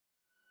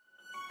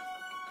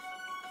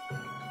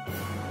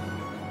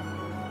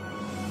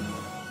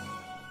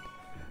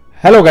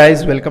Hello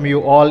guys, welcome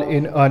you all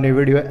in a new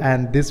video,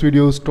 and this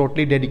video is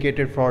totally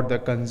dedicated for the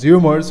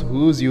consumers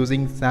who's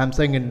using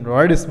Samsung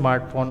Android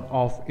smartphone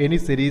of any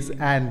series,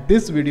 and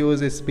this video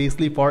is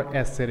especially for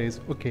S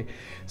series. Okay,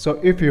 so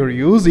if you're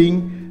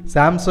using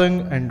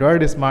Samsung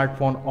Android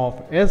smartphone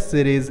of S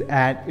series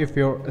and if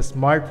your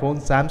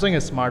Samsung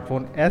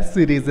smartphone S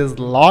series is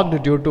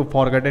locked due to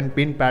forgotten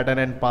pin pattern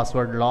and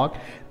password lock,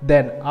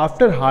 then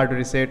after hard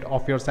reset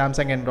of your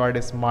Samsung Android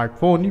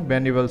smartphone,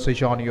 when you will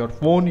switch on your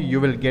phone, you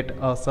will get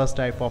a such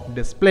type of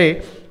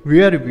display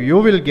where you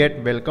will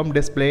get welcome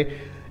display,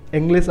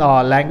 English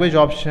language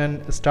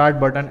option, start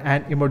button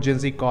and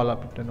emergency call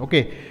button.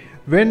 Okay,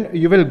 when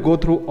you will go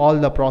through all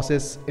the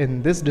process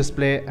in this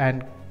display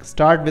and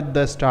start with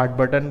the start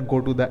button, go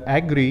to the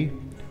agree,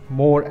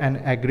 more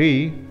and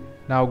agree.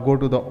 Now go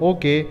to the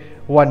OK.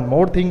 One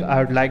more thing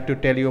I would like to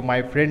tell you,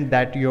 my friend,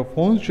 that your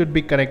phone should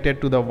be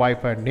connected to the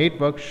Wi-Fi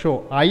network.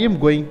 So I am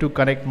going to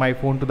connect my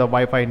phone to the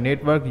Wi-Fi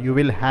network. You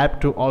will have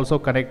to also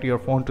connect your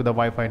phone to the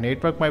Wi-Fi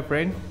network, my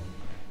friend.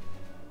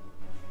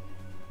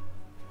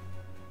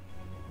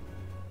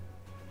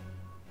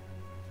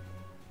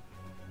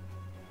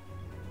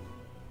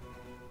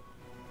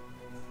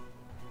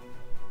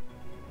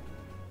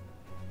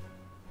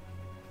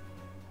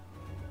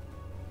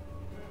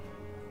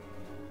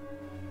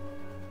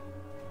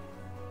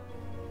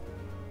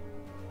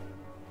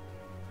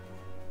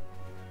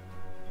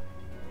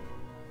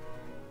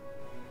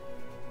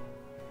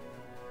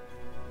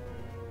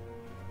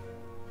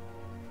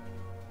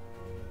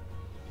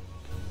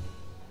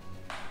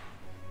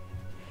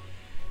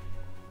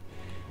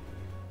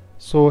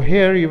 So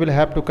here you will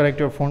have to connect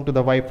your phone to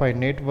the Wi-Fi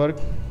network.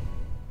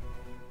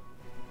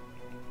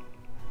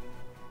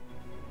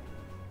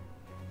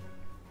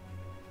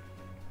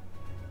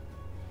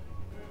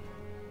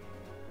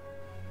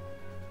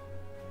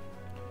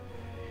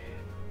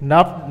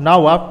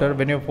 Now after,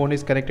 when your phone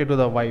is connected to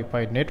the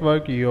Wi-Fi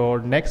network, your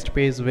next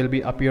page will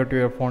be appear to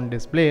your phone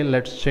display.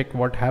 Let's check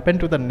what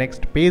happened to the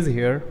next page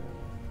here.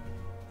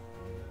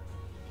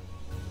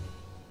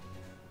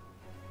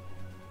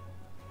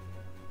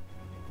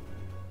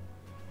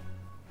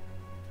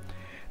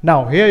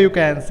 Now here you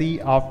can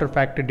see after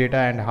factory data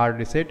and hard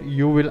reset,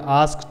 you will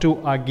ask to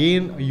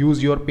again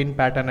use your pin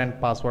pattern and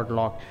password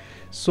lock.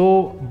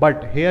 So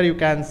but here you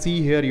can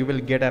see, here you will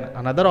get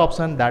another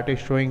option that is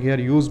showing here,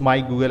 use my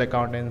Google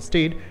account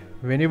instead.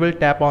 When you will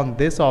tap on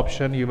this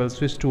option, you will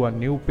switch to a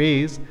new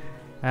page,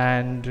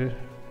 and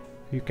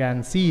you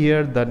can see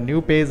here the new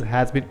page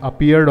has been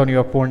appeared on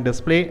your phone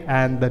display,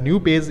 and the new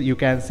page you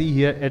can see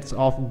here, it's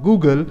of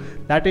Google,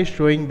 that is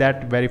showing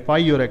that verify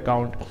your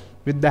account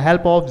with the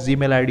help of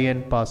Gmail ID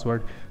and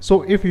password.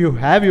 So if you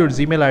have your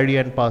Gmail ID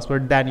and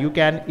password, then you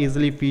can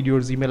easily feed your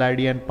Gmail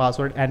ID and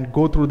password and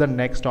go through the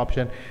next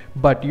option.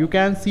 But you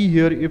can see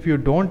here, if you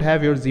don't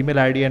have your Gmail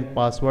ID and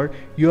password,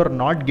 you are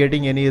not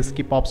getting any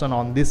skip option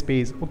on this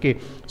page. Okay,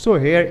 so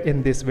here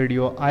in this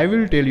video I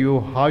will tell you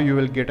how you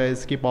will get a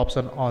skip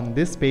option on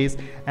this page,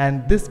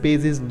 and this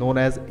page is known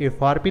as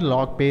FRP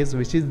lock page,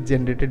 which is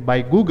generated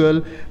by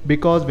Google,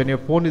 because when your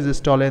phone is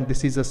installed, and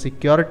this is a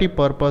security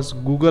purpose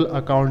Google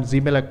account,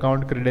 Gmail account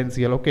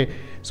credential. Okay,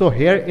 so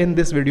here in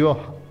this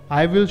video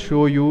I will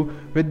show you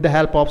with the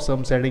help of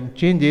some setting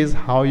changes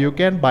how you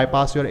can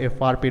bypass your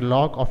FRP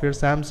lock of your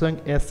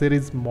Samsung S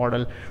series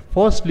model.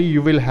 Firstly,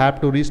 you will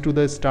have to reach to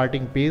the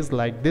starting page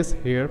like this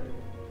here.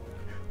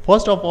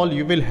 First of all,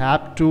 you will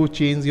have to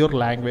change your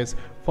language.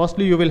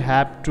 Firstly, you will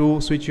have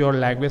to switch your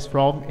language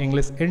from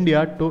English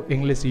India to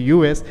English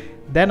US.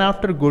 Then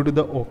after, go to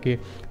the OK.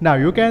 Now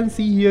you can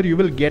see here, you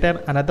will get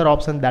another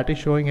option that is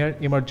showing here,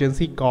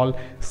 emergency call.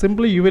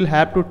 Simply you will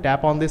have to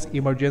tap on this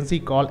emergency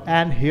call,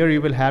 and here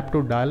you will have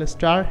to dial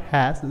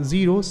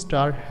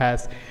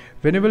 *#0*#.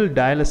 When you will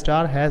dial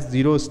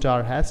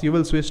 *#0*#, you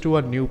will switch to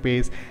a new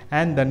page,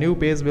 and the new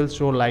page will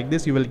show like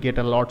this. You will get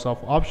a lots of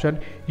option.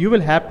 You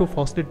will have to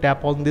firstly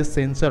tap on this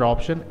sensor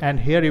option, and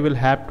here you will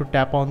have to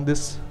tap on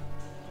this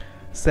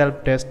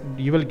self test.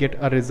 You will get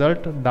a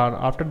result. Down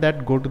after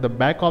that, go to the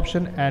back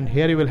option, and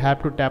here you will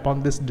have to tap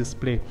on this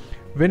display.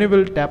 When you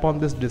will tap on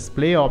this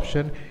display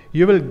option,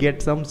 you will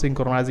get some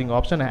synchronizing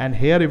option, and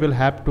here you will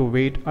have to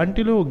wait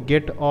until you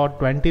get a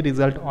 20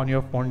 result on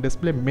your phone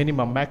display.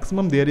 Minimum,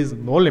 maximum there is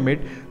no limit,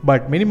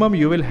 but minimum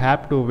you will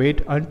have to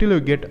wait until you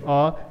get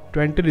a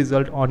 20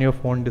 result on your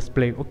phone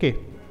display. Okay,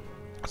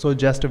 so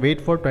just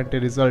wait for 20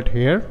 result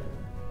here.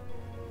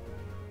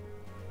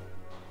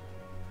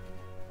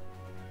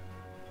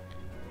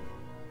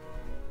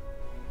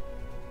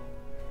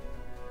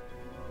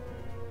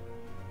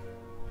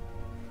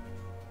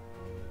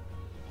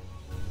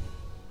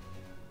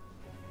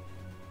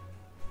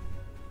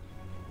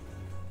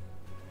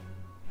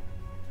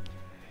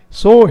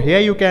 So here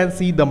you can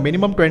see the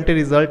minimum 20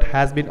 result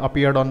has been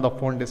appeared on the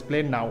phone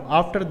display. Now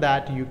after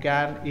that, you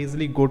can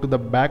easily go to the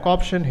back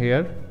option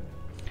here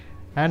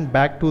and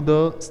back to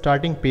the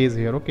starting page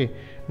here. Okay,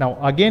 now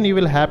again you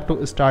will have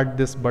to start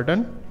this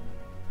button,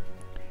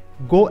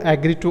 go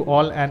agree to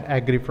all and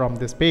agree from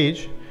this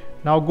page.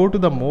 Now go to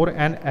the more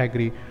and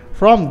agree.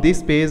 From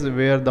this page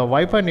where the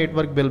Wi-Fi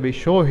network will be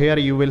shown here,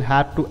 you will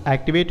have to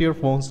activate your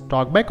phone's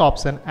talkback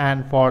option,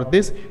 and for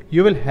this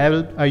you will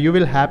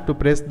have to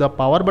press the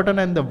power button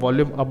and the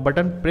volume up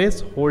button.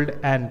 Press, hold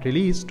and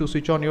release to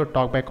switch on your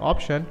talkback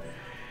option.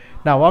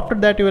 Now after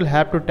that you will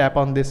have to tap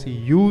on this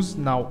use.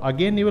 Now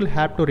again you will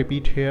have to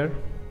repeat here.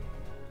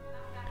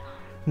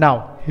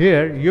 Now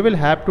here you will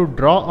have to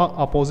draw a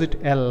opposite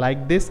L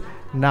like this.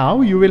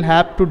 Now you will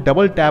have to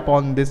double tap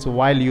on this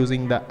while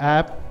using the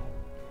app.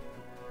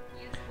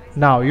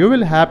 Now you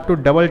will have to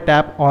double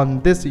tap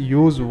on this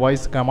use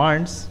voice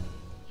commands.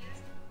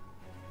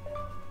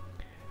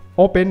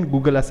 Open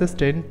Google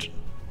Assistant.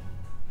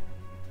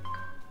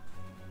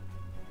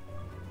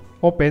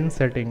 Open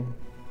setting.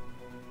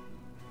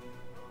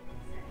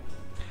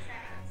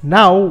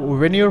 Now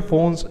when your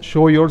phones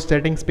show your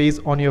settings page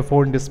on your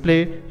phone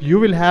display, you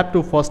will have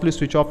to firstly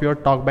switch off your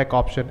talkback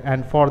option,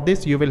 and for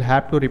this you will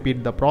have to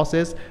repeat the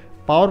process.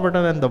 Power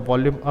button and the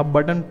volume up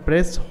button,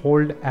 press,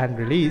 hold and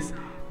release.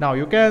 Now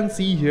you can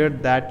see here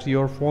that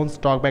your phone's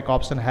talkback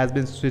option has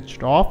been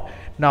switched off.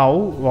 Now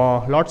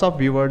lots of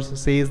viewers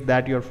says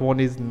that your phone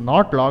is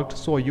not locked,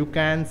 so you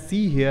can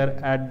see here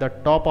at the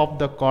top of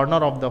the corner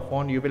of the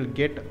phone you will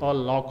get a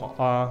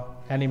lock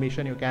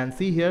animation. You can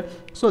see here,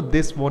 so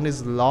this phone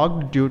is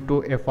locked due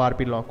to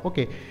FRP lock.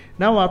 Okay,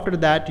 now after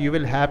that you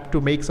will have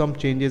to make some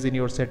changes in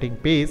your setting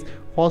page.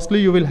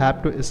 Firstly you will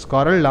have to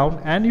scroll down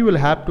and you will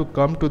have to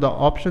come to the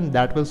option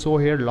that will show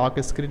here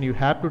lock screen. You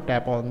have to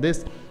tap on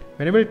this.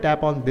 When you will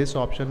tap on this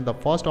option, the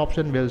first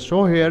option will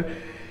show here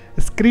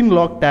screen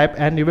lock type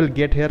and you will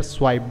get here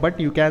swipe, but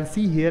you can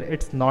see here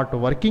it's not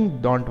working.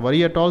 Don't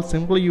worry at all.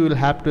 Simply you will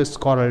have to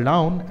scroll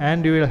down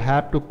and you will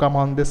have to come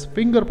on this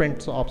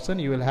fingerprints option.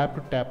 You will have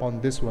to tap on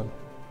this one.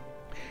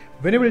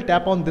 When you will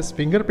tap on this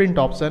fingerprint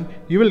option,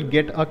 you will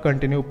get a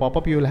continue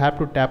pop-up. You will have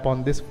to tap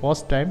on this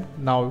first time.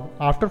 Now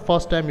after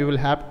first time you will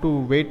have to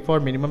wait for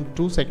minimum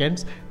 2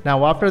 seconds.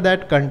 Now after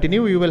that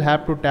continue, you will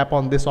have to tap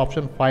on this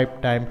option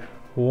 5 times.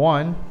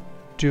 1,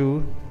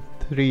 2,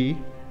 3,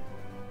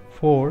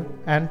 4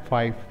 and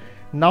 5.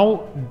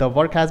 Now the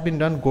work has been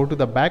done. Go to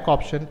the back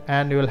option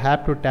and you will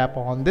have to tap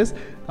on this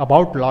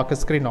about lock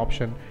screen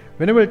option.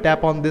 When you will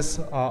tap on this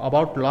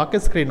about lock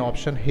screen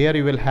option, here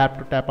you will have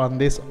to tap on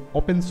this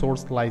open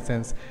source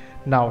license.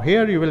 Now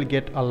here you will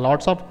get a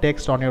lots of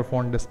text on your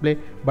phone display,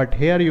 but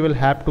here you will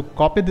have to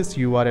copy this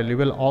URL. You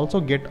will also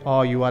get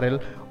a URL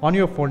on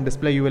your phone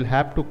display. You will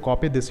have to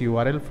copy this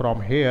URL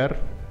from here.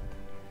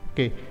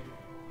 Okay,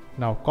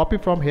 now copy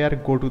from here,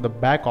 go to the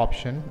back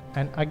option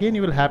and again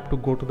you will have to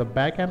go to the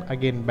back and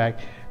again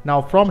back.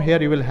 Now from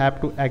here you will have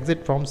to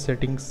exit from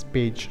settings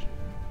page.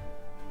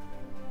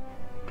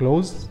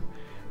 Close.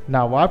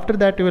 Now after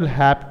that you will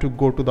have to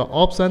go to the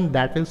option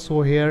that will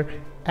show here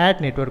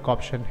add network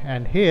option,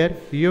 and here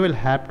you will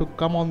have to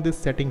come on this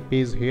setting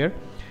page here.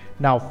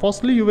 Now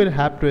firstly you will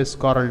have to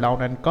scroll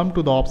down and come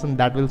to the option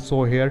that will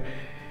show here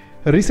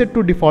reset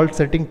to default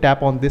setting.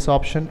 Tap on this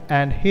option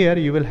and here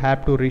you will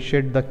have to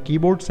reset the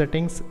keyboard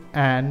settings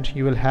and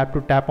you will have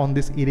to tap on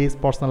this erase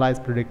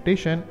personalized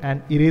prediction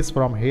and erase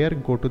from here.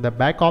 Go to the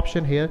back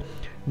option here.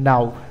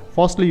 Now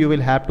firstly you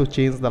will have to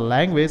change the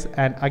language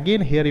and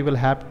again here you will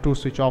have to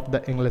switch off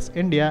the English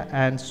India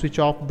and switch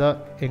off the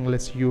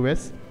English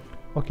US.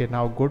 Okay,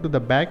 now go to the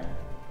back,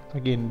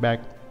 again back.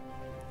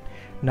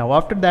 Now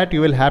after that you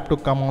will have to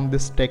come on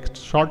this text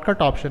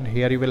shortcut option.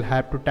 Here you will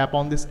have to tap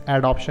on this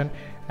add option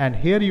and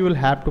here you will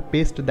have to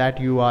paste that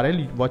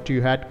URL what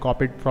you had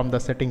copied from the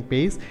setting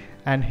page,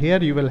 and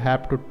here you will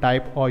have to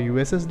type a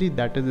USSD,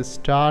 that is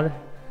star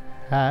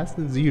hash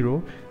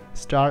 0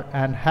 star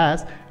and hash.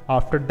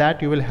 After that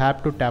you will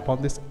have to tap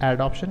on this add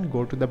option,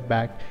 go to the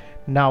back.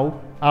 Now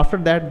after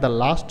that the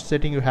last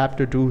setting you have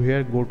to do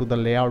here, go to the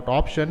layout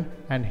option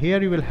and here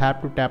you will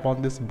have to tap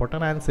on this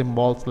button and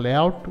symbols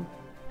layout.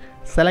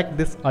 Select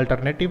this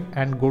alternative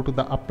and go to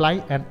the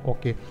apply and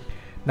OK.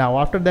 Now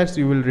after that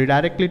you will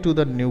redirectly to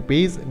the new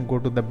page and go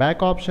to the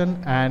back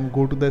option and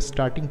go to the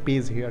starting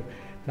page here.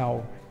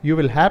 Now you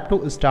will have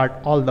to start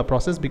all the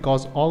process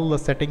because all the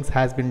settings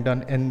has been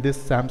done in this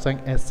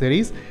Samsung S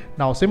series.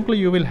 Now simply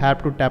you will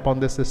have to tap on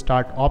this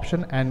start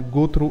option and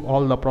go through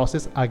all the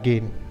process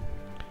again.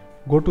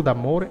 Go to the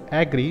more,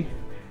 agree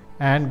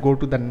and go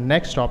to the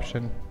next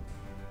option.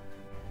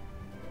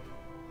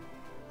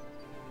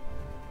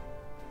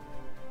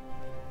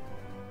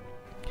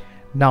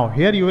 Now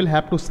here you will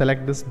have to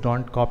select this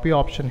don't copy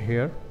option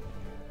here.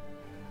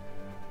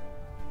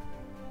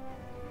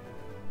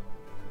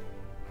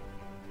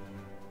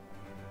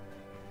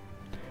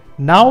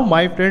 Now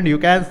my friend, you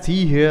can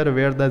see here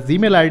where the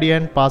Gmail ID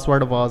and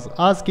password was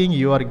asking,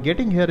 you are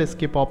getting here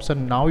skip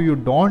option. Now you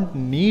don't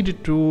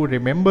need to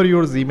remember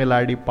your Gmail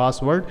ID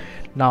password.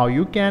 Now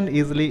you can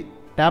easily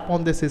tap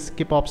on this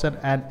skip option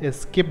and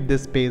skip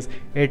this page.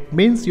 It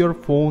means your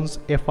phone's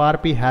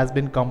FRP has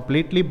been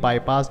completely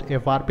bypassed.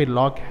 FRP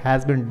lock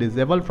has been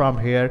disabled from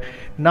here.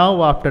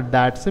 Now after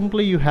that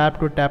simply you have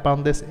to tap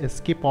on this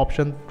skip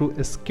option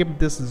to skip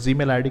this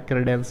Gmail ID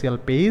credential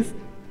page.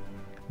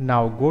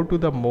 Now go to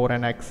the more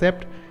and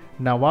accept.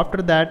 Now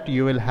after that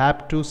you will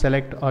have to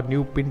select a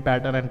new pin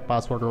pattern and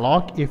password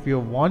lock if you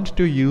want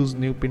to use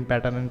new pin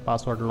pattern and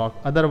password lock.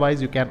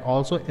 Otherwise you can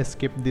also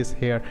skip this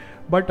here,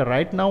 but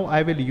right now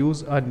I will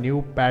use a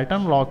new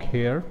pattern lock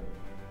here.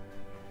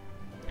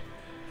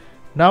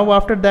 Now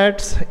after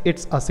that,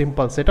 it's a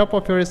simple setup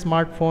of your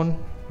smartphone.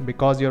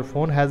 Because your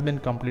phone has been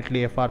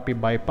completely FRP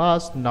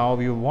bypassed, now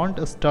you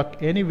won't stuck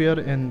anywhere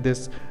in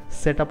this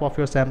setup of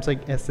your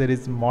Samsung S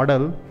series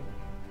model.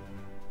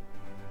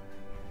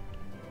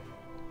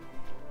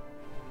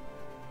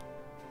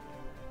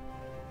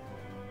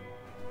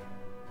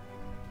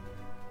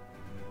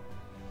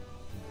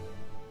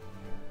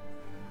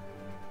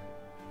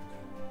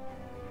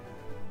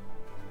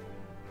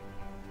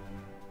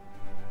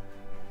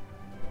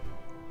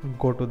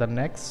 Go to the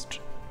next,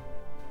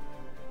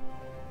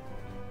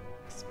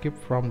 skip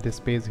from this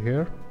page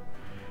here.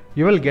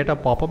 You will get a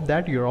pop-up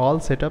that you're all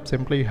set up.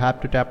 Simply you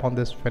have to tap on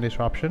this finish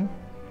option,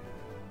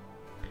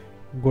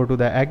 go to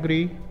the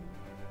agree,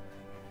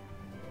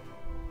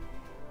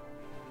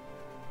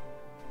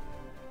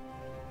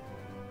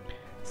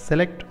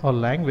 select a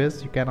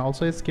language. You can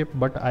also skip,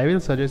 but I will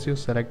suggest you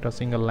select a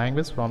single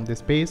language from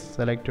this page.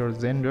 Select your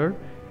gender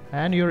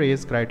and your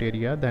age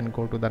criteria, then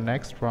go to the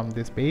next from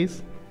this page.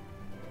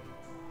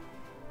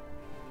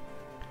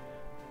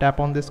 Tap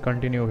on this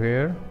continue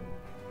here,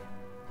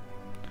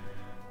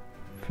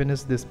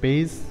 finish this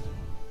page.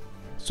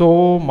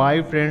 So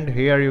my friend,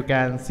 here you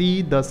can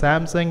see the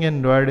Samsung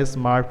Android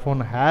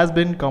smartphone has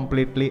been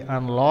completely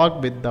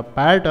unlocked with the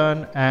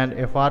pattern, and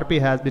FRP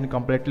has been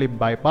completely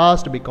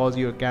bypassed, because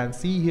you can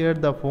see here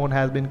the phone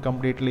has been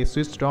completely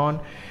switched on.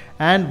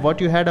 And what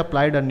you had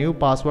applied a new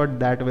password,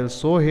 that will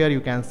show here.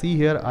 You can see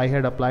here I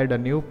had applied a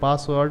new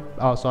password,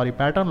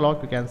 pattern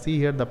lock. You can see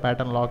here the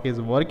pattern lock is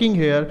working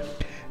here.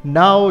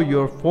 Now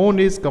your phone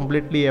is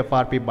completely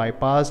FRP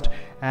bypassed,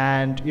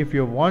 and if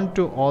you want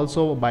to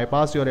also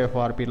bypass your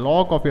FRP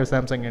lock of your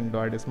Samsung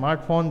Android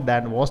smartphone,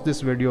 then watch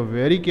this video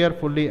very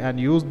carefully and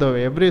use the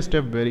every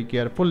step very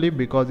carefully,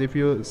 because if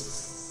you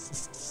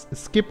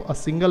skip a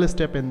single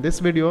step in this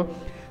video,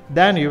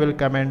 then you will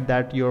comment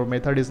that your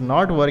method is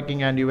not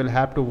working, and you will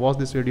have to watch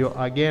this video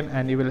again,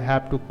 and you will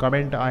have to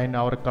comment in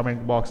our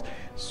comment box.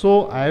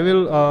 So I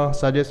will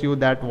suggest you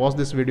that watch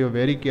this video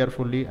very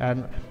carefully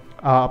and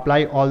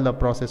apply all the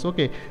process.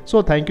 Okay,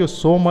 so thank you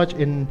so much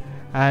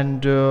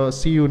and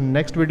see you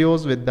next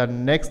videos with the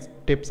next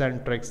tips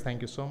and tricks.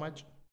 Thank you so much.